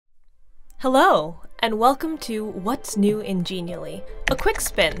Hello, and welcome to What's New in Genially, a quick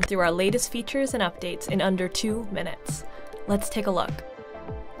spin through our latest features and updates in under 2 minutes. Let's take a look.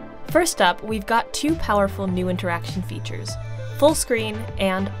 First up, we've got two powerful new interaction features, full screen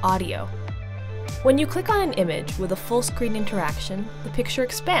and audio. When you click on an image with a full screen interaction, the picture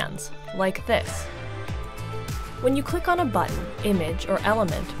expands, like this. When you click on a button, image, or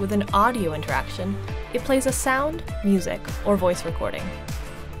element with an audio interaction, it plays a sound, music, or voice recording.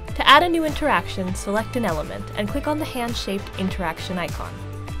 To add a new interaction, select an element and click on the hand-shaped interaction icon.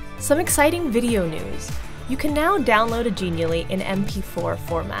 Some exciting video news! You can now download a Genially in MP4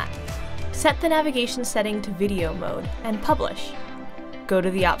 format. Set the navigation setting to video mode and publish. Go to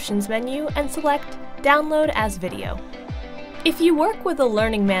the options menu and select Download as Video. If you work with a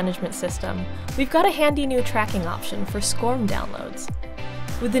learning management system, we've got a handy new tracking option for SCORM downloads.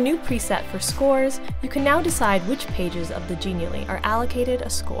 With the new preset for scores, you can now decide which pages of the Genially are allocated a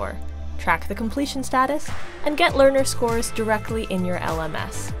score, track the completion status, and get learner scores directly in your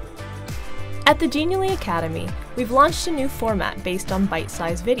LMS. At the Genially Academy, we've launched a new format based on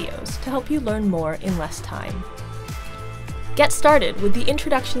bite-sized videos to help you learn more in less time. Get started with the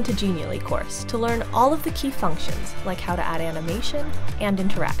Introduction to Genially course to learn all of the key functions, like how to add animation and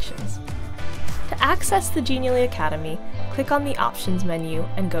interactions. To access the Genially Academy, click on the Options menu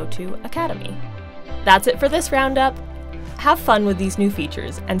and go to Academy. That's it for this roundup. Have fun with these new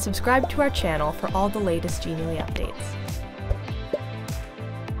features and subscribe to our channel for all the latest Genially updates.